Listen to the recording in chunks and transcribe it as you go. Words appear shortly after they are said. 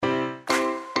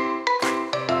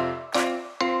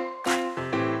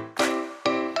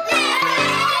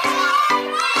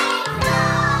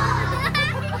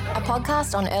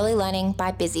podcast on early learning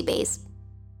by Busy Bees.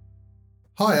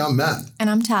 Hi, I'm Matt.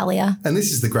 And I'm Tahlia. And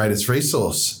this is The Greatest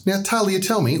Resource. Now, Tahlia,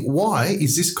 tell me, why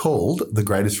is this called The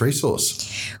Greatest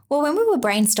Resource? Well, when we were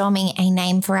brainstorming a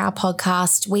name for our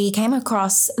podcast, we came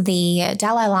across the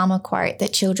Dalai Lama quote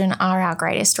that children are our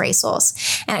greatest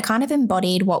resource. And it kind of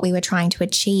embodied what we were trying to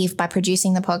achieve by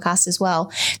producing the podcast as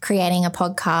well, creating a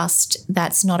podcast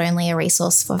that's not only a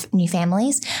resource for new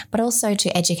families, but also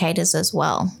to educators as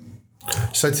well.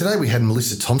 So today we had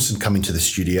Melissa Thompson come into the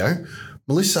studio.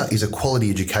 Melissa is a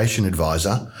quality education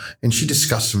advisor and she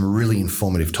discussed some really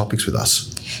informative topics with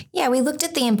us. Yeah, we looked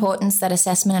at the importance that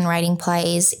assessment and rating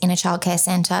plays in a childcare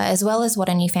centre, as well as what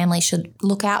a new family should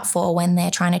look out for when they're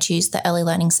trying to choose the early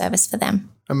learning service for them.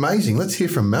 Amazing. Let's hear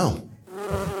from Mel.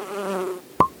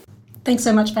 Thanks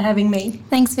so much for having me.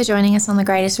 Thanks for joining us on The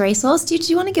Greatest Resource. Do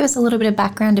you want to give us a little bit of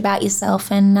background about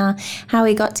yourself and how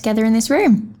we got together in this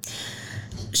room?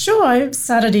 Sure, I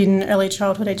started in early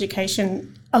childhood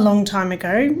education a long time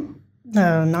ago,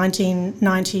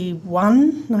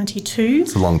 1991, 92.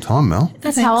 It's a long time, Mel.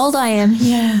 That's how old I am.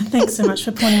 Yeah, thanks so much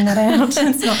for pointing that out.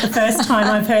 It's not the first time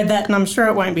I've heard that, and I'm sure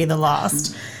it won't be the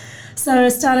last. So I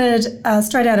started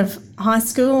straight out of high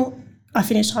school. I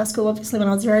finished high school, obviously, when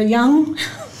I was very young,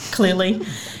 clearly.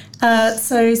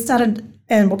 So started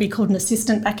what we called an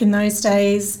assistant back in those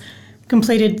days,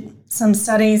 completed some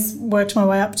studies, worked my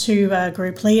way up to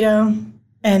group leader,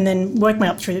 and then worked my way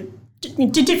up through,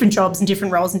 did different jobs and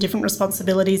different roles and different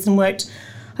responsibilities, and worked,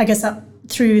 I guess, up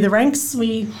through the ranks,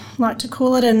 we like to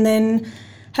call it, and then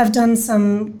have done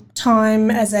some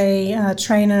time as a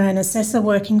trainer and assessor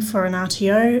working for an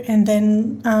RTO, and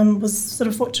then was sort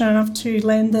of fortunate enough to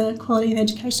land the quality and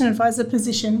education advisor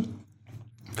position.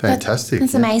 Fantastic.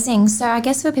 That's amazing. So I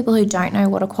guess for people who don't know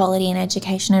what a quality and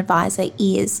education advisor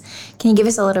is, can you give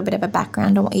us a little bit of a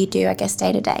background on what you do, I guess,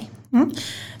 day to day? Mm-hmm.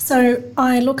 So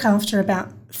I look after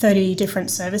about 30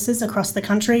 different services across the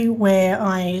country where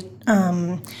I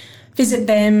visit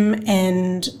them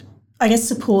and I guess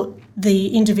support the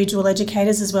individual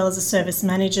educators as well as the service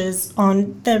managers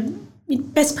on the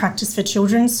best practice for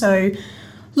children. So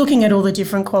looking at all the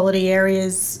different quality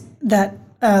areas that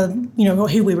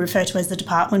who we refer to as the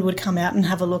department would come out and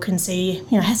have a look and see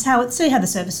how the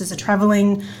services are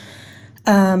travelling,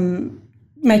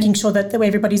 making sure that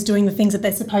everybody's doing the things that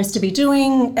they're supposed to be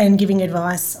doing, and giving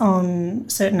advice on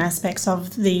certain aspects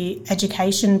of the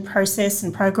education process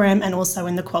and program, and also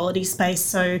in the quality space,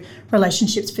 so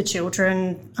relationships for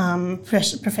children,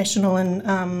 professional,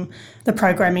 and the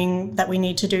programming that we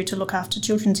need to do to look after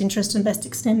children's interest and best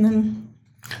extend them.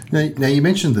 Now you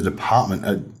mentioned the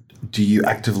department. Do you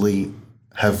actively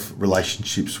have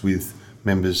relationships with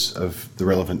members of the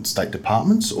relevant state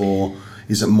departments, or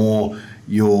is it more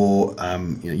your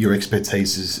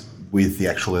expertise is with the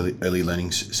actual early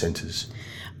learning centres?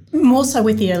 More so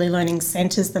with the early learning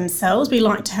centres themselves. We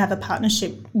like to have a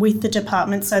partnership with the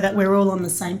department so that we're all on the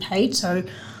same page. So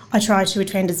I try to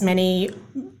attend as many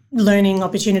learning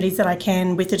opportunities that I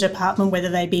can with the department, whether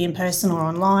they be in person or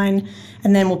online,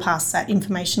 and then we'll pass that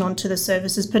information on to the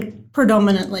services, but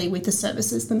predominantly with the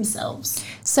services themselves.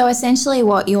 So essentially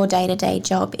what your day-to-day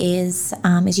job is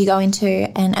you go into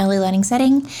an early learning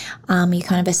setting, you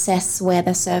kind of assess where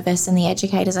the service and the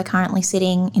educators are currently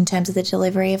sitting in terms of the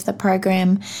delivery of the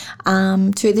program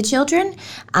to the children,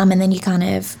 and then you kind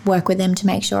of work with them to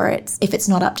make sure if it's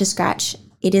not up to scratch,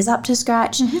 it is up to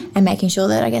scratch, and making sure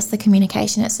that, I guess, the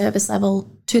communication at service level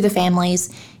to the families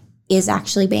is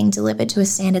actually being delivered to a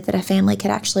standard that a family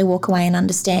could actually walk away and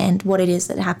understand what it is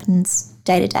that happens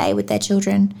day to day with their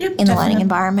children in the learning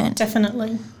environment.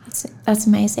 Definitely. That's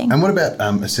amazing. And what about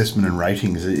assessment and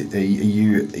ratings? Are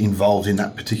you involved in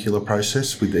that particular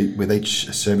process with each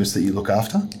service that you look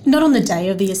after? Not on the day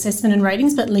of the assessment and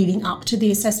ratings, but leading up to the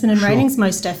assessment and ratings,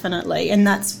 most definitely. And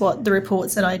that's what the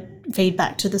reports that I feed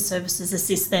back to the services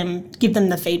assist them, give them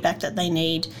the feedback that they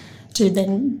need to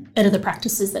then better the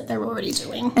practices that they're already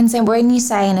doing. And so when you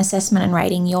say an assessment and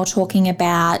rating, you're talking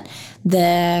about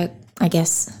the, I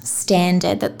guess,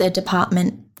 standard that the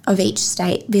department of each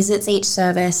state visits each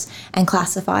service and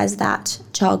classifies that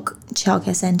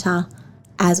childcare centre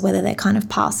as whether they're kind of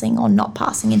passing or not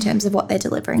passing in terms of what they're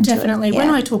delivering to it. Definitely. When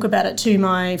I talk about it to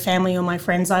my family or my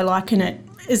friends, I liken it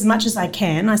as much as I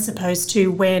can, I suppose,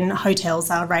 to when hotels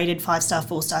are rated 5-star,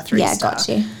 4-star, 3-star. Yeah, got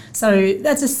you. So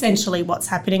that's essentially what's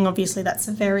happening. Obviously, that's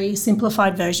a very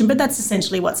simplified version, but that's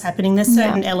essentially what's happening. There's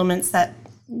certain elements that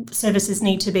services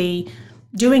need to be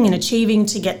doing and achieving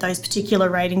to get those particular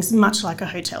ratings, much like a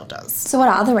hotel does. So what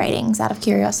are the ratings, out of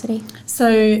curiosity?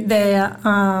 So there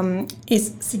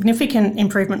is significant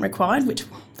improvement required, which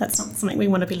That's not something we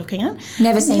want to be looking at.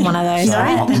 Never seen one of those, So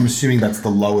right? I'm assuming that's the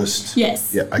lowest.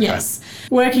 Yes. Yeah, okay. Yes.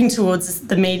 Working towards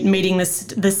the meeting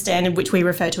the standard, which we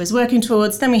refer to as working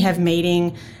towards. Then we have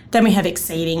meeting. Then we have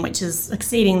exceeding, which is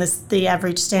exceeding the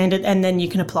average standard, and then you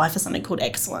can apply for something called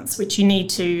excellence, which you need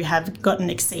to have gotten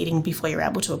exceeding before you're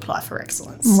able to apply for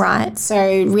excellence. Right. So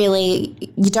really,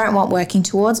 you don't want working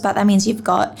towards, but that means you've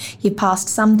passed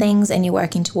some things and you're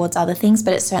working towards other things,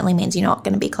 but it certainly means you're not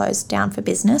going to be closed down for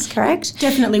business, correct?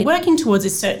 Definitely. Working towards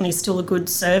is certainly still a good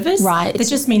service. Right. It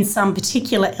just means some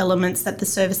particular elements that the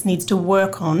service needs to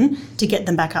work on to get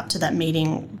them back up to that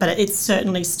meeting, but it's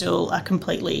certainly still a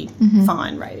completely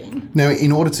fine rating. Now,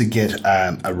 in order to get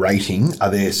a rating,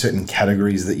 are there certain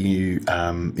categories that you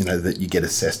get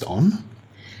assessed on?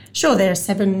 Sure, there are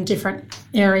 7 different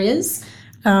areas.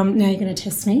 Now you're going to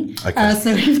test me. Okay.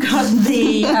 So we've got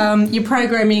the your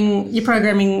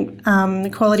programming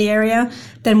quality area,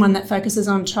 then one that focuses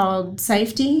on child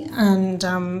safety and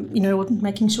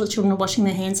making sure children are washing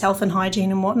their hands, health and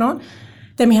hygiene and whatnot.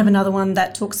 Then we have another one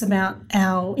that talks about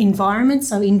our environment,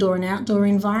 so indoor and outdoor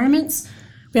environments.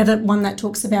 We have one that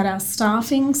talks about our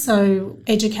staffing, so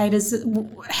educators,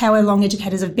 how long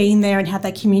educators have been there and how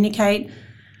they communicate.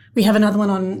 We have another one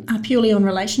on purely on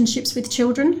relationships with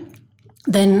children.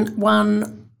 Then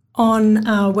one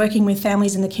on working with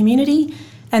families in the community.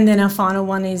 And then our final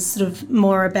one is sort of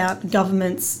more about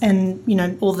governments and,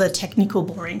 all the technical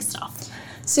boring stuff.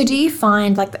 So do you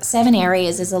find like 7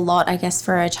 areas is a lot, I guess,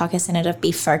 for a childcare centre to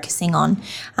be focusing on?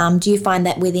 Do you find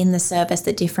that within the service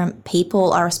that different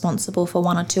people are responsible for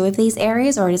one or two of these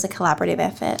areas, or it is a collaborative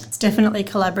effort? It's definitely a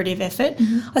collaborative effort.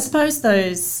 I suppose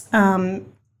those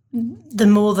the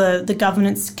more the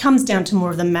governance comes down to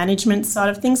more of the management side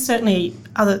of things. Certainly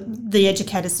the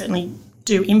educators certainly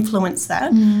do influence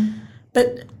that.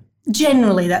 But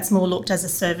generally that's more looked as a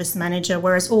service manager,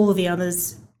 whereas all of the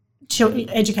others,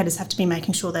 educators have to be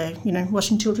making sure they're,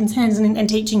 washing children's hands and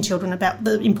teaching children about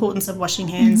the importance of washing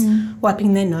hands,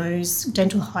 wiping their nose,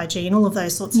 dental hygiene, all of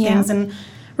those sorts of things. And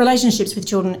relationships with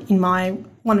children, in my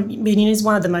opinion, is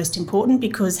one of the most important,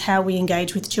 because how we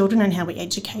engage with children and how we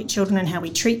educate children and how we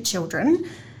treat children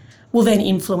will then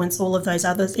influence all of those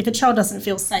others. If a child doesn't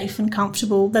feel safe and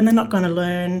comfortable, then they're not going to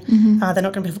learn. They're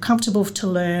not going to feel comfortable to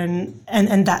learn,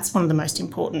 and that's one of the most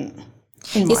important.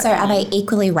 So are they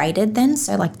equally rated then?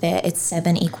 So like it's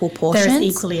 7 equal portions? They're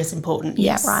equally as important,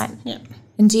 yes. Yeah, right. Yeah.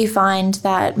 And do you find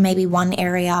that maybe one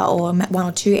area or 1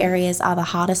 or 2 areas are the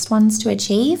hardest ones to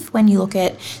achieve? When you look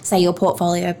at, say, your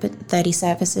portfolio, 30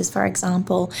 services, for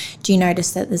example, do you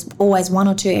notice that there's always 1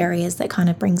 or 2 areas that kind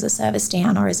of brings a service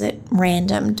down, or is it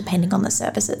random depending on the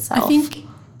service itself? I think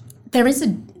there is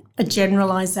a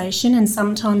generalisation, and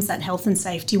sometimes that health and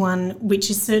safety one, which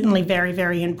is certainly very,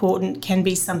 very important, can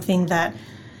be something that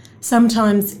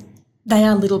sometimes they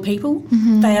are little people.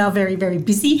 They are very, very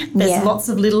busy. There's lots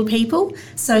of little people.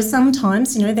 So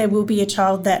sometimes, there will be a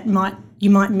child that you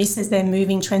might miss as they're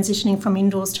transitioning from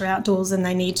indoors to outdoors, and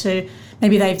they need to,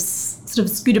 maybe they've sort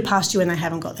of scooted past you and they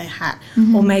haven't got their hat,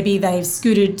 or maybe they've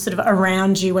scooted sort of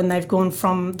around you when they've gone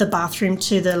from the bathroom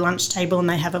to the lunch table and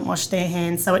they haven't washed their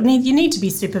hands. So you need to be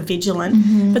super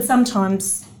vigilant, but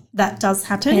sometimes that does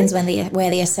happen. Depends where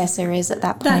the assessor is at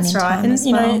that point. That's in right. time And as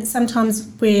well. Sometimes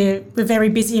we're very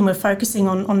busy and we're focusing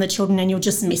on the children, and you'll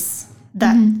just miss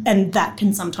that, and that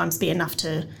can sometimes be enough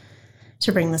to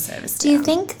bring the service down. Do you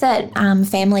think that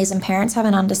families and parents have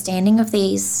an understanding of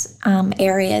these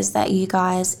areas that you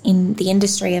guys in the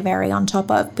industry are very on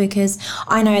top of? Because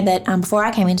I know that before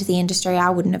I came into the industry, I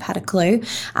wouldn't have had a clue.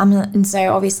 And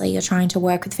so obviously you're trying to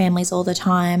work with families all the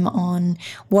time on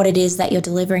what it is that you're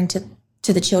delivering to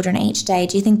the children each day.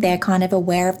 Do you think they're kind of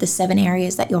aware of the 7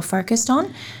 areas that you're focused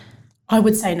on? I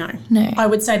would say no. No. I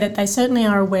would say that they certainly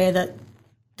are aware that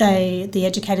the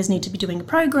educators need to be doing a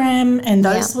program and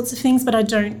those sorts of things, but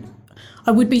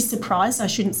I would be surprised. I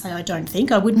shouldn't say I don't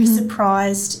think. I would be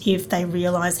surprised if they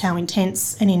realise how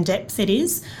intense and in-depth it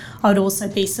is. I would also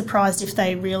be surprised if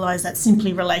they realise that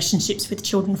simply relationships with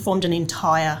children formed an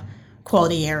entire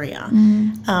quality area.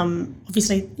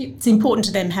 Obviously, it's important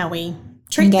to them how we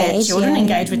treat their children,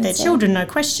 engage with their children, no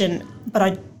question, but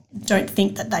I don't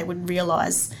think that they would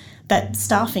realise that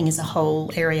staffing is a whole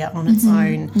area on its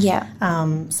own. Yeah.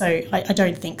 So I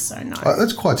don't think so, no.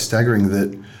 That's quite staggering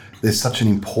that there's such an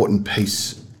important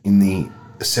piece in the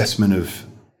assessment of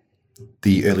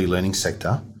the early learning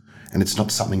sector, and it's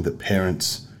not something that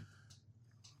parents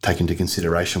take into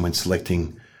consideration when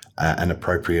selecting an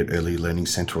appropriate early learning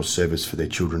centre or service for their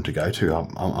children to go to.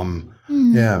 I'm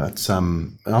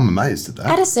amazed at that.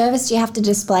 At a service, do you have to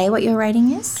display what your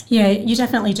rating is? Yeah, you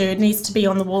definitely do. It needs to be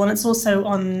on the wall, and it's also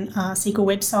on SEQL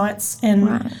websites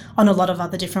and on a lot of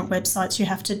other different websites. You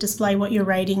have to display what your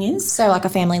rating is. So like a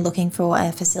family looking for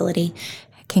a facility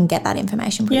can get that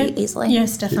information pretty easily.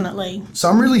 Yes, definitely. Yeah. So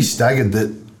I'm really staggered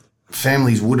that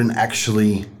families wouldn't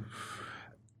actually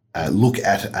look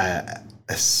at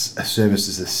a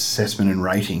service's assessment and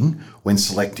rating when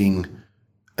selecting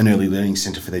an early learning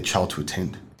centre for their child to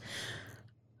attend.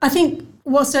 I think,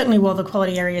 certainly while the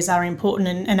quality areas are important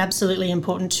and absolutely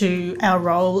important to our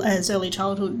role as early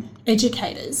childhood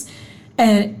educators,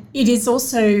 it is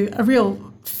also a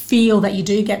real feel that you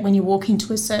do get when you walk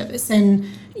into a service. And,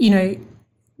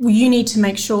 you need to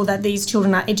make sure that these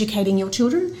children are educating your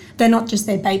children. They're not just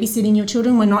there babysitting your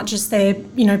children. We're not just there,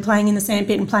 playing in the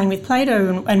sandpit and playing with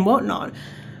Play-Doh and whatnot.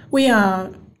 We are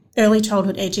early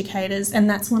childhood educators, and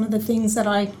that's one of the things that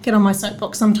I get on my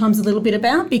soapbox sometimes a little bit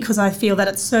about, because I feel that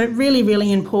it's so really,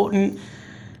 really important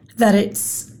that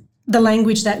it's the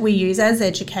language that we use as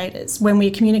educators when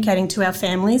we're communicating to our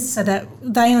families, so that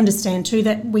they understand too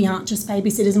that we aren't just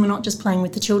babysitters and we're not just playing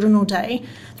with the children all day.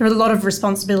 There are a lot of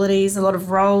responsibilities, a lot of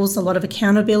roles, a lot of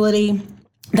accountability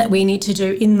that we need to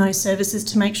do in those services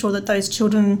to make sure that those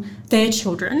children, their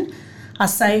children, are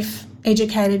safe,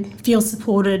 educated, feel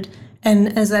supported,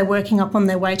 and as they're working up on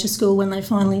their way to school when they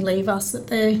finally leave us, that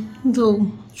they're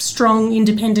little, strong,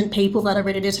 independent people that are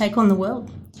ready to take on the world.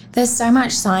 There's so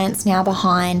much science now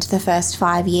behind the first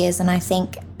 5 years, and I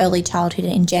think early childhood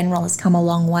in general has come a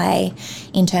long way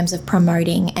in terms of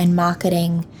promoting and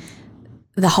marketing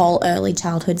the whole early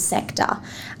childhood sector.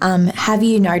 Have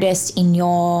you noticed in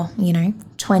your,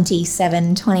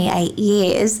 27, 28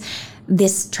 years,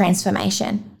 this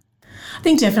transformation? I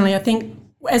think definitely. I think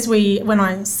when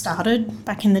I started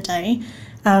back in the day,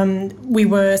 we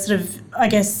were sort of,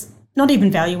 not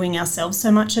even valuing ourselves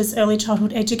so much as early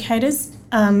childhood educators,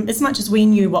 as much as we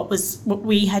knew what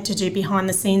we had to do behind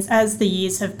the scenes. As the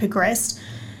years have progressed,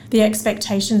 the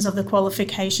expectations of the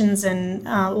qualifications and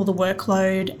all the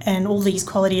workload and all these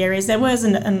quality areas. There was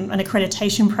an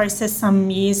accreditation process some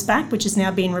years back, which has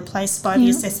now been replaced by the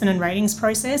assessment and ratings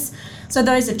process. So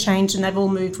those have changed and they've all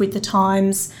moved with the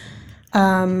times.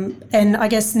 And I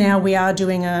guess now we are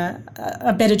doing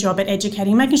a better job at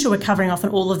educating, making sure we're covering off on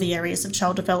all of the areas of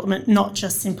child development, not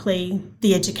just simply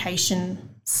the education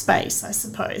space, I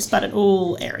suppose, but at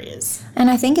all areas. And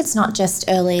I think it's not just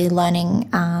early learning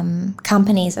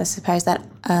companies, I suppose, that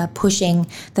are pushing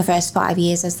the first 5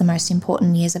 years as the most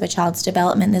important years of a child's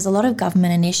development. There's a lot of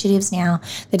government initiatives now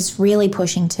that is really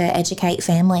pushing to educate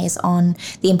families on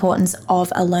the importance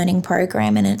of a learning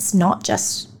program, and it's not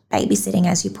just babysitting,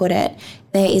 as you put it.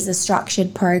 There is a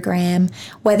structured program.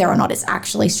 Whether or not it's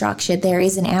actually structured, there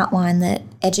is an outline that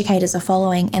educators are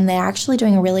following, and they're actually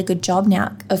doing a really good job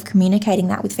now of communicating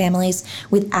that with families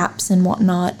with apps and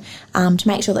whatnot, to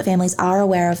make sure that families are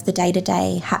aware of the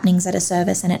day-to-day happenings at a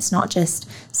service, and it's not just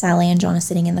Sally and John are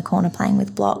sitting in the corner playing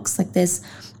with blocks. Like, there's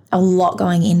a lot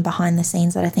going in behind the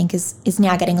scenes that I think is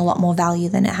now getting a lot more value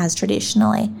than it has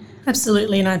traditionally.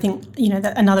 Absolutely, and I think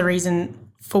that another reason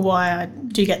for why I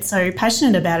do get so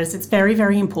passionate about it is it's very,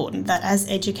 very important that as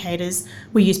educators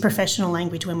we use professional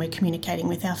language when we're communicating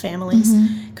with our families,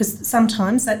 because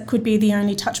sometimes that could be the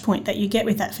only touch point that you get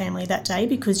with that family that day,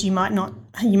 because you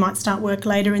might start work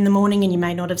later in the morning and you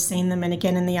may not have seen them, and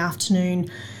again in the afternoon.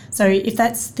 So if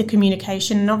that's the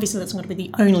communication, and obviously that's not going to be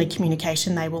the only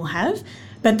communication they will have,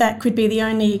 but that could be the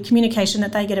only communication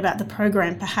that they get about the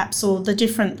program perhaps, or the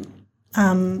different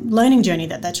learning journey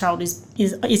that their child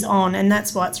is on. And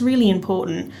that's why it's really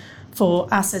important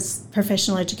for us as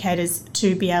professional educators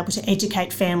to be able to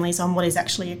educate families on what is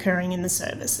actually occurring in the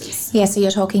services. Yeah, so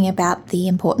you're talking about the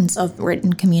importance of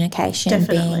written communication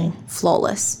being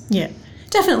flawless. Yeah,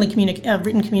 definitely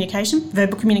written communication,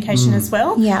 verbal communication as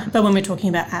well. Yeah. But when we're talking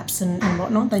about apps and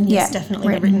whatnot, then yes,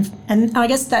 definitely written. And I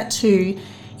guess that too,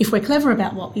 if we're clever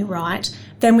about what we write,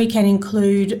 then we can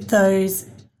include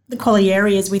the quality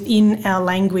areas within our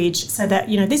language, so that,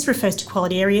 this refers to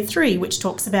quality area 3, which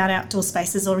talks about outdoor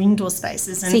spaces or indoor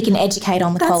spaces. And so you can educate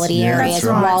on the quality areas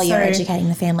while you're educating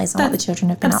the families on what the children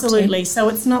have been up to. Absolutely. So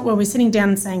it's not where we're sitting down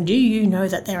and saying, do you know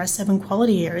that there are 7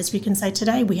 quality areas? We can say,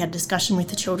 today we had a discussion with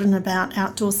the children about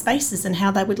outdoor spaces and how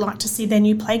they would like to see their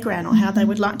new playground, or how they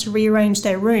would like to rearrange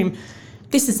their room.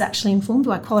 This is actually informed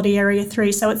by quality area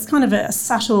 3. So it's kind of a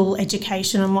subtle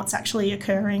education on what's actually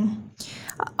occurring.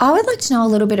 I would like to know a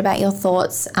little bit about your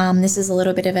thoughts. This is a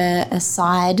little bit of a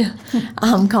side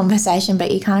conversation,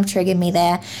 but you kind of triggered me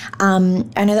there. I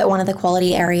know that one of the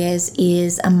quality areas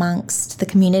is amongst the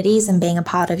communities and being a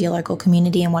part of your local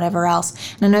community and whatever else.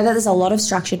 And I know that there's a lot of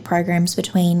structured programs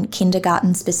between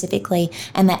kindergarten specifically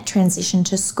and that transition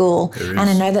to school. And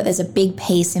I know that there's a big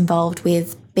piece involved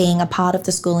with being a part of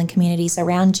the school and communities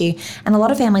around you. And a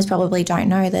lot of families probably don't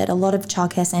know that a lot of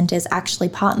childcare centres actually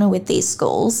partner with these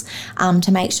schools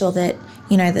to make sure that,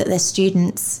 that their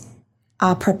students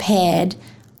are prepared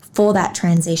for that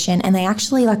transition. And they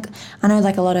actually, I know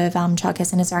a lot of childcare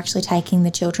centres are actually taking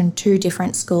the children to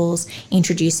different schools,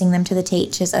 introducing them to the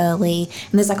teachers early.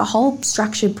 And there's a whole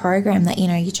structured program that,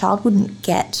 your child wouldn't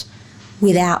get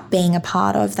without being a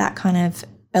part of that kind of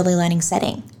early learning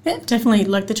setting. Yeah, definitely.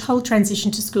 The whole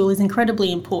transition to school is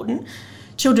incredibly important.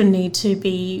 Children need to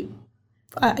be,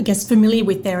 familiar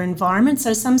with their environment.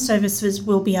 So some services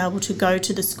will be able to go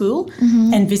to the school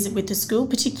and visit with the school,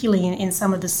 particularly in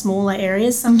some of the smaller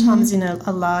areas. Sometimes in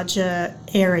a larger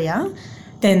area,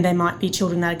 then there might be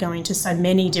children that are going to so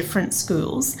many different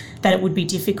schools that it would be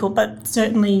difficult. But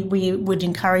certainly we would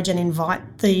encourage and invite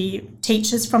the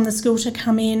teachers from the school to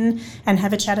come in and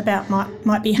have a chat about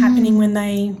might be happening when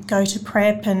they go to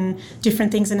prep and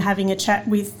different things, and having a chat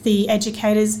with the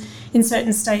educators. In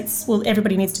certain states,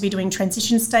 everybody needs to be doing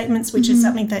transition statements, which is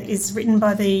something that is written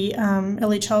by the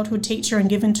early childhood teacher and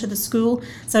given to the school.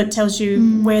 So it tells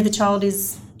you where the child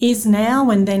is now,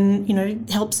 and then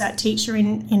helps that teacher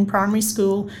in primary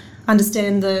school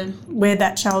understand where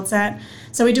that child's at.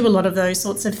 So we do a lot of those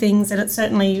sorts of things, and it's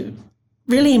certainly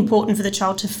really important for the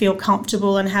child to feel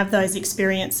comfortable and have those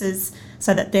experiences,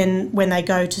 so that then when they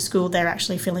go to school they're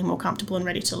actually feeling more comfortable and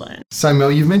ready to learn. So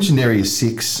Mel, you've mentioned Area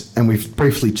 6, and we've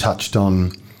briefly touched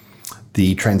on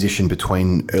the transition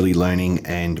between early learning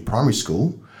and primary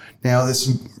school. Now there's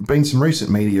been some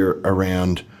recent media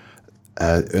around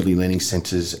early learning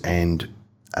centres and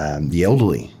the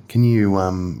elderly. Can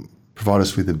you provide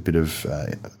us with a bit of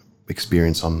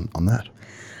experience on that?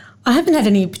 I haven't had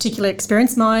any particular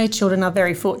experience. My children are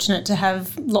very fortunate to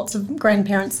have lots of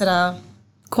grandparents that are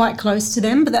quite close to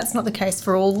them, but that's not the case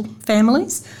for all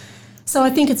families. So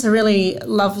I think it's a really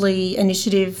lovely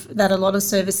initiative that a lot of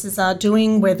services are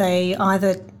doing, where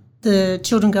the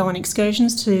children go on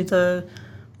excursions to the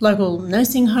local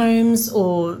nursing homes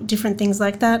or different things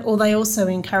like that, or they also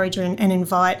encourage and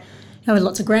invite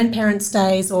lots of grandparents'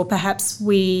 days, or perhaps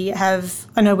we have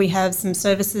some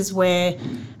services where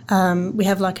we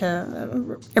have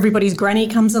everybody's granny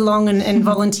comes along and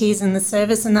volunteers in the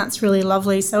service, and that's really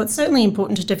lovely. So it's certainly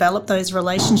important to develop those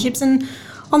relationships. And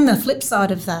on the flip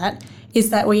side of that is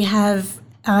that we have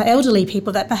elderly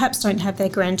people that perhaps don't have their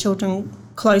grandchildren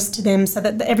close to them, so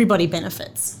that everybody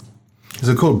benefits. Is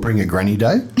it called Bring a Granny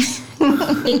Day?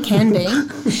 It can be.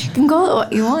 You can call it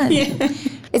what you want. Yeah.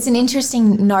 It's an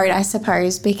interesting note, I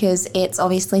suppose, because it's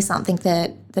obviously something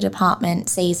that the department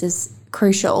sees as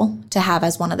crucial to have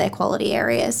as one of their quality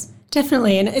areas.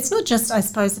 Definitely. And it's not just, I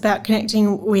suppose, about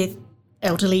connecting with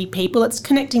elderly people, it's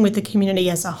connecting with the community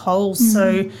as a whole.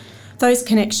 So those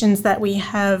connections that we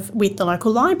have with the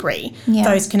local library,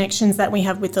 those connections that we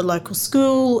have with the local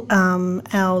school,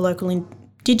 our local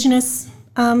Indigenous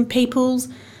peoples,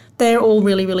 they're all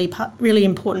really, really, really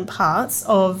important parts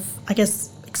of,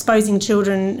 exposing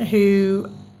children who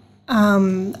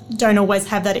don't always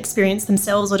have that experience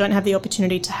themselves, or don't have the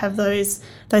opportunity to have those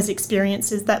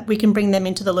experiences, that we can bring them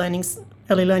into the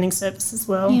early learning service as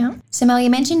well. Yeah. So Mel, you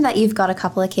mentioned that you've got a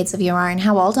couple of kids of your own.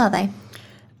 How old are they?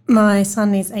 My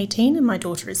son is 18 and my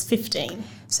daughter is 15.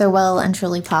 So well and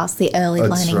truly past the early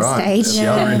learning stage. That's the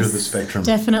other end of the spectrum.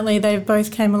 Definitely. They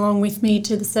both came along with me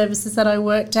to the services that I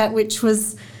worked at, which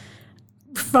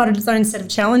provided its own set of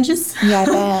challenges. Yeah, I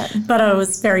bet. But I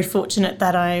was very fortunate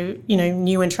that I,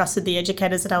 knew and trusted the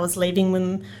educators that I was leaving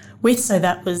them with. So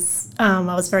that was, I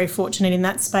was very fortunate in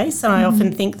that space. And I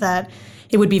often think that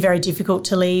it would be very difficult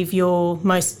to leave your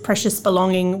most precious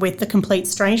belonging with a complete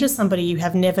stranger, somebody you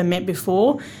have never met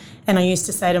before. And I used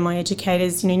to say to my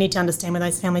educators, you need to understand where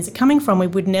those families are coming from. We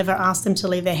would never ask them to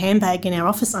leave their handbag in our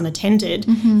office unattended,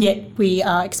 yet we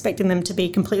are expecting them to be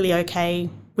completely okay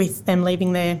with them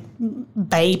leaving their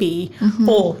baby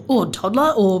or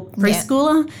toddler or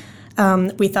preschooler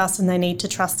with us, and they need to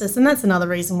trust us. And that's another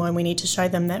reason why we need to show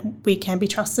them that we can be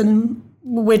trusted and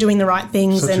we're doing the right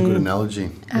things. Such a good analogy.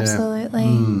 Absolutely.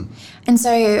 Yeah. And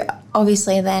so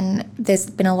obviously then there's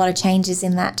been a lot of changes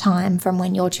in that time from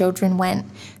when your children went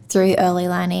through early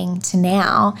learning to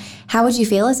now. How would you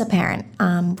feel as a parent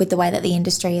with the way that the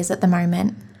industry is at the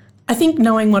moment? I think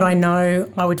knowing what I know,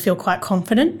 I would feel quite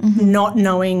confident. Not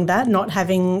knowing that, not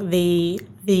having the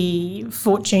the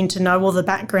fortune to know all the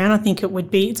background, I think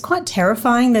it's quite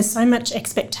terrifying. There's so much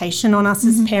expectation on us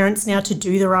as parents now to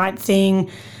do the right thing.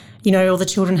 You know, all the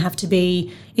children have to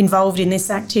be involved in this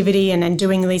activity and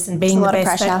doing this and being the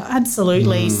best.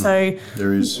 Absolutely. So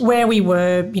there is. Where we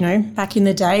were, you know, back in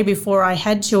the day before I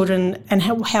had children, and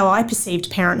how I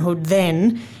perceived parenthood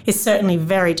then is certainly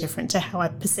very different to how I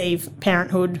perceive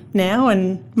parenthood now.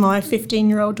 And my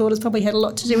 15-year-old daughter's probably had a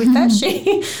lot to do with that.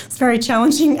 It's very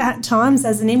challenging at times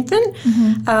as an infant.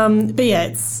 But yeah,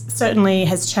 it certainly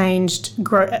has changed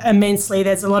immensely.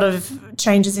 There's a lot of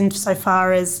changes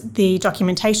insofar as the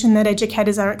documentation that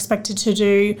educators are expected to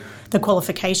do, the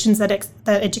qualifications that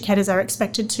educators are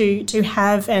expected to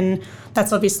have, and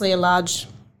that's obviously a large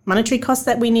monetary cost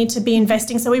that we need to be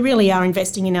investing. So we really are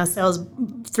investing in ourselves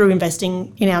through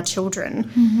investing in our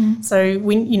children. So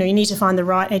you need to find the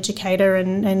right educator,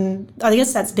 and I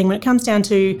guess that's the thing when it comes down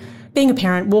to being a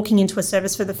parent, walking into a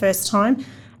service for the first time.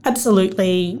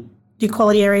 Absolutely, your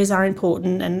quality areas are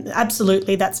important, and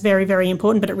absolutely that's very, very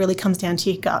important, but it really comes down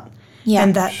to your gut. Yeah,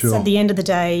 and that's at the end of the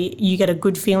day, you get a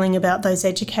good feeling about those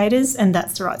educators, and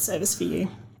that's the right service for you.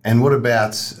 And what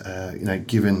about,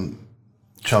 given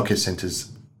childcare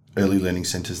centres, early learning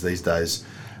centres these days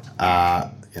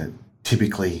are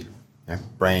typically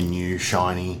brand new,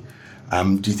 shiny,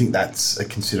 do you think that's a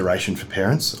consideration for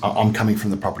parents? I'm coming from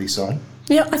the property side.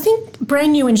 Yeah, I think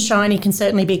brand new and shiny can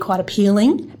certainly be quite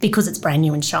appealing because it's brand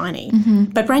new and shiny.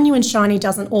 But brand new and shiny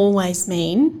doesn't always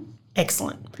mean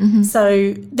excellent.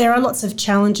 So there are lots of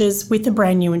challenges with a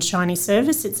brand new and shiny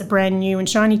service. It's a brand new and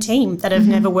shiny team that have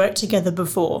never worked together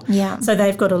before. Yeah. So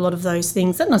they've got a lot of those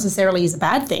things. That necessarily is a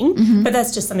bad thing, but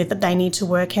that's just something that they need to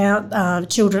work out.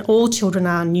 All children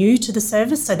are new to the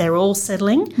service, so they're all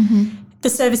settling. The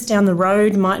service down the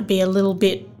road might be a little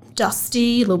bit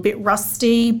dusty, a little bit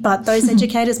rusty, but those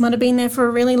educators might have been there for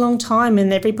a really long time,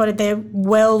 and they're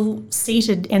well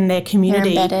seated in their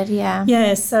community. They're embedded, yeah.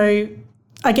 Yeah, so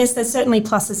I guess there's certainly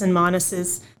pluses and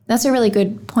minuses. That's a really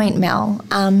good point, Mel.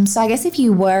 So I guess if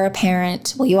you were a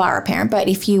parent, well, you are a parent, but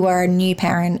if you were a new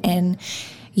parent and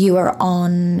you were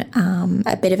on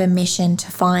a bit of a mission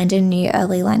to find a new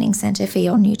early learning centre for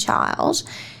your new child,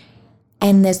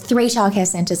 and there's 3 childcare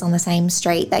centres on the same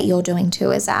street that you're doing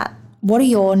tours at, what are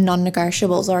your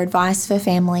non-negotiables or advice for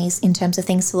families in terms of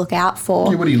things to look out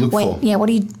for? Yeah, what do you look for? Yeah,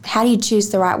 how do you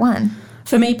choose the right one?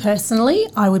 For me personally,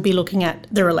 I would be looking at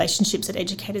the relationships that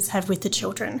educators have with the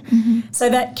children. So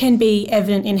that can be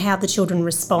evident in how the children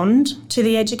respond to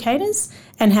the educators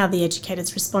and how the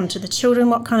educators respond to the children.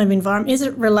 What kind of environment? Is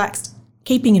it relaxed?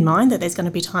 Keeping in mind that there's going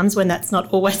to be times when that's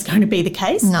not always going to be the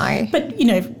case. No. But,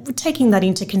 taking that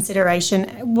into consideration,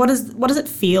 what does it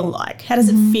feel like? How does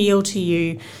it feel to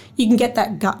you? You can get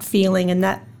that gut feeling, and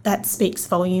that speaks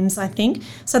volumes, I think.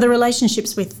 So the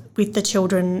relationships with the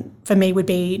children for me would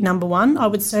be number one. I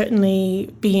would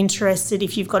certainly be interested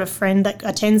if you've got a friend that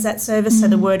attends that service, so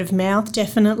the word of mouth,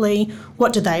 definitely.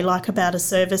 What do they like about a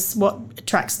service? What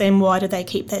attracts them? Why do they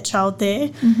keep their child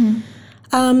there?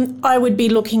 I would be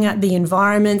looking at the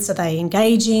environments. Are they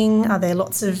engaging? Are there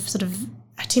lots of sort of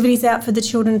activities out for the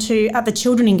children are the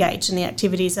children engaged in the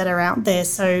activities that are out there?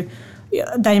 So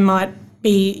you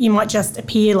might just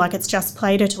appear like it's just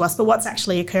Play-Doh to us, but what's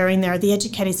actually occurring there are the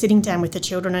educators sitting down with the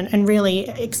children and really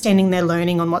extending their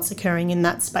learning on what's occurring in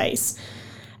that space.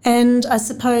 And I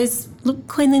suppose,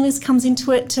 cleanliness comes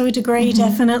into it to a degree,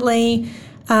 definitely.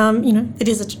 It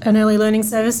is an early learning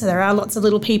service, so there are lots of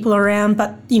little people around,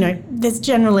 but, there's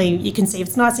generally, you can see if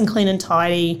it's nice and clean and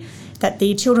tidy, that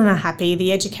the children are happy,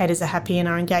 the educators are happy and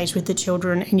are engaged with the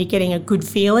children, and you're getting a good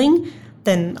feeling,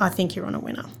 then I think you're on a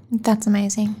winner. That's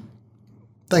amazing.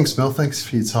 Thanks, Mel. Thanks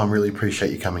for your time. Really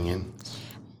appreciate you coming in.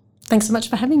 Thanks so much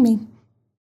for having me.